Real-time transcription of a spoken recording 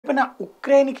వైపున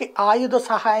ఉక్రెయిన్కి ఆయుధ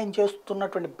సహాయం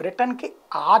చేస్తున్నటువంటి బ్రిటన్కి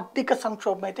ఆర్థిక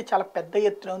సంక్షోభం అయితే చాలా పెద్ద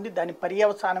ఎత్తున ఉంది. దాని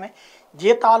పర్యవసానమే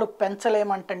జీతాలు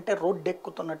పెంచలేమంటే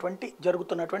రోడ్డెక్కుతున్నటువంటి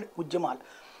జరుగుతున్నటువంటి ఉద్యమాలు.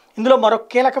 ఇందులో మరొక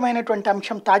కీలకమైనటువంటి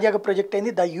అంశం తాజాగా ప్రొజెక్ట్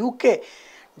అయింది. The UK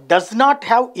does not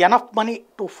have enough money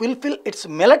to fulfil it's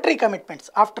military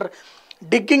commitments after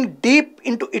digging deep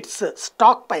into its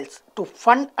stockpiles to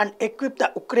fund and equip the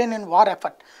Ukrainian war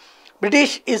effort.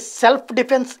 British is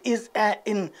self-defense is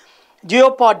in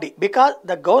jeopardy because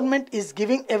the government is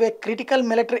giving away critical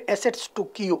military assets to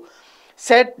Kyiv,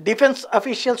 said defense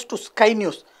officials to Sky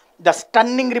News. The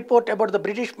stunning report about the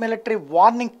British military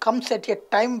warning comes at a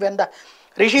time when the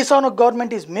Rishi Sunak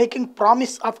government is making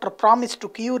promise after promise to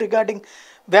Kyiv regarding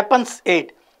weapons aid.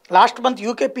 Last month,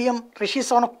 UK PM Rishi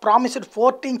Sunak promised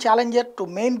 14 Challenger to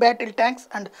main battle tanks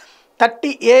and 30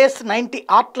 AS-90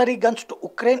 artillery guns to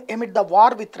Ukraine amid the war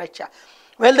with Russia.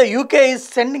 While the UK is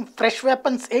sending fresh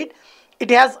weapons aid,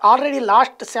 it has already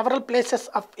lost several places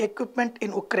of equipment in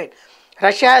Ukraine.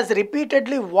 Russia has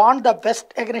repeatedly warned the West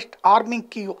against arming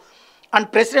Kyiv, and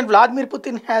President Vladimir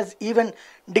Putin has even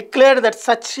declared that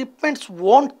such shipments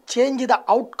won't change the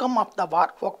outcome of the war.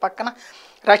 ఒక పక్కన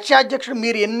Russia అధ్యక్షుడు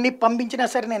మీరు ఎన్ని పంపించినా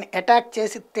సరే నేను attack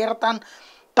చేసి తీరతాను,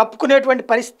 తప్పుకునేటువంటి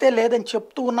పరిస్థితే లేదని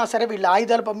చెప్తూ ఉన్నా సరే వీళ్ళు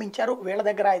ఆయుధాలు పంపించారు, వీళ్ళ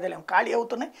దగ్గర ఆయుధాలు ఏమో ఖాళీ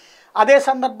అవుతున్నాయి. అదే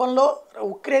సందర్భంలో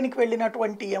ఉక్రెయిన్కి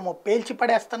వెళ్ళినటువంటి ఏమో పేల్చి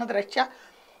పడేస్తున్నది రష్యా.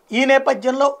 ఈ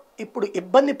నేపథ్యంలో ఇప్పుడు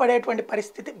ఇబ్బంది పడేటువంటి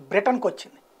పరిస్థితి బ్రిటన్కి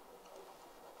వచ్చింది.